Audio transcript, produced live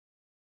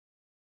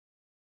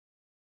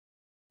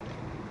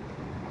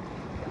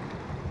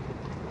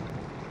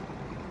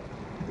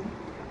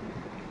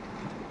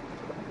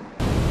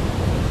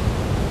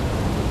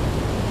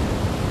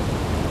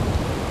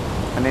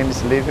My name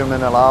is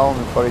Menelau.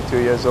 I'm 42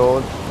 years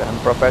old. I'm a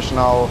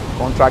professional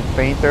contract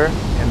painter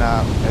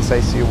in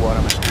SiC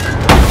Waterman.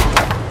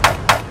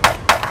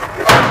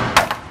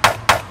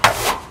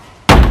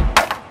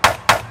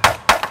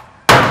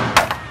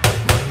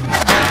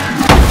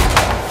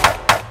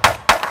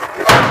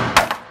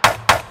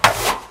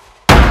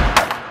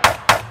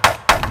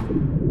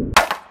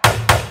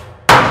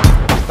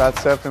 I started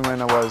surfing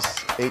when I was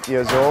 8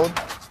 years old,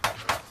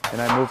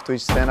 and I moved to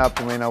stand-up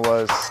when I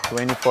was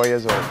 24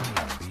 years old.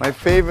 My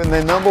favorite,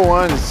 the number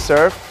one is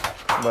surf,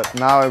 but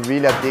now I'm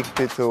really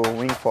addicted to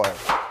wing foil.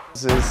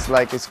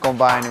 It's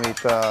combined with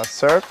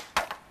surf,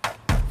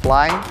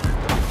 flying,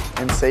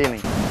 and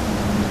sailing.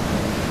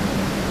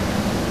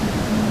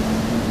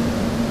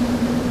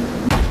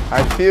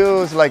 I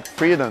feel it's like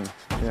freedom,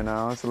 you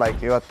know. It's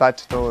like you're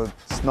attached to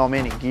so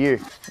many gear,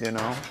 you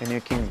know, and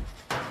you can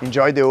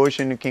enjoy the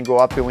ocean. You can go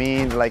up the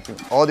wind, like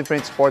all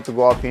different sports to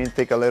go up wind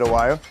take a little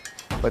while,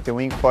 but the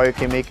wing foil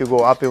can make you go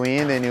up the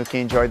wind and you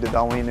can enjoy the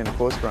downwind and the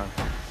coast run.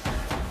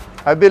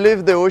 I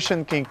believe the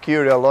ocean can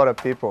cure a lot of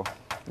people,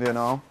 you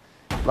know.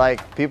 Like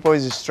people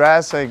is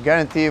stressed, I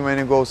guarantee when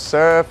you go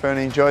surf and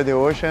enjoy the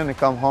ocean, and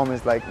come home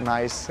is like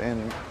nice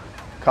and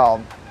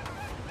calm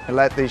and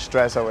let the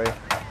stress away.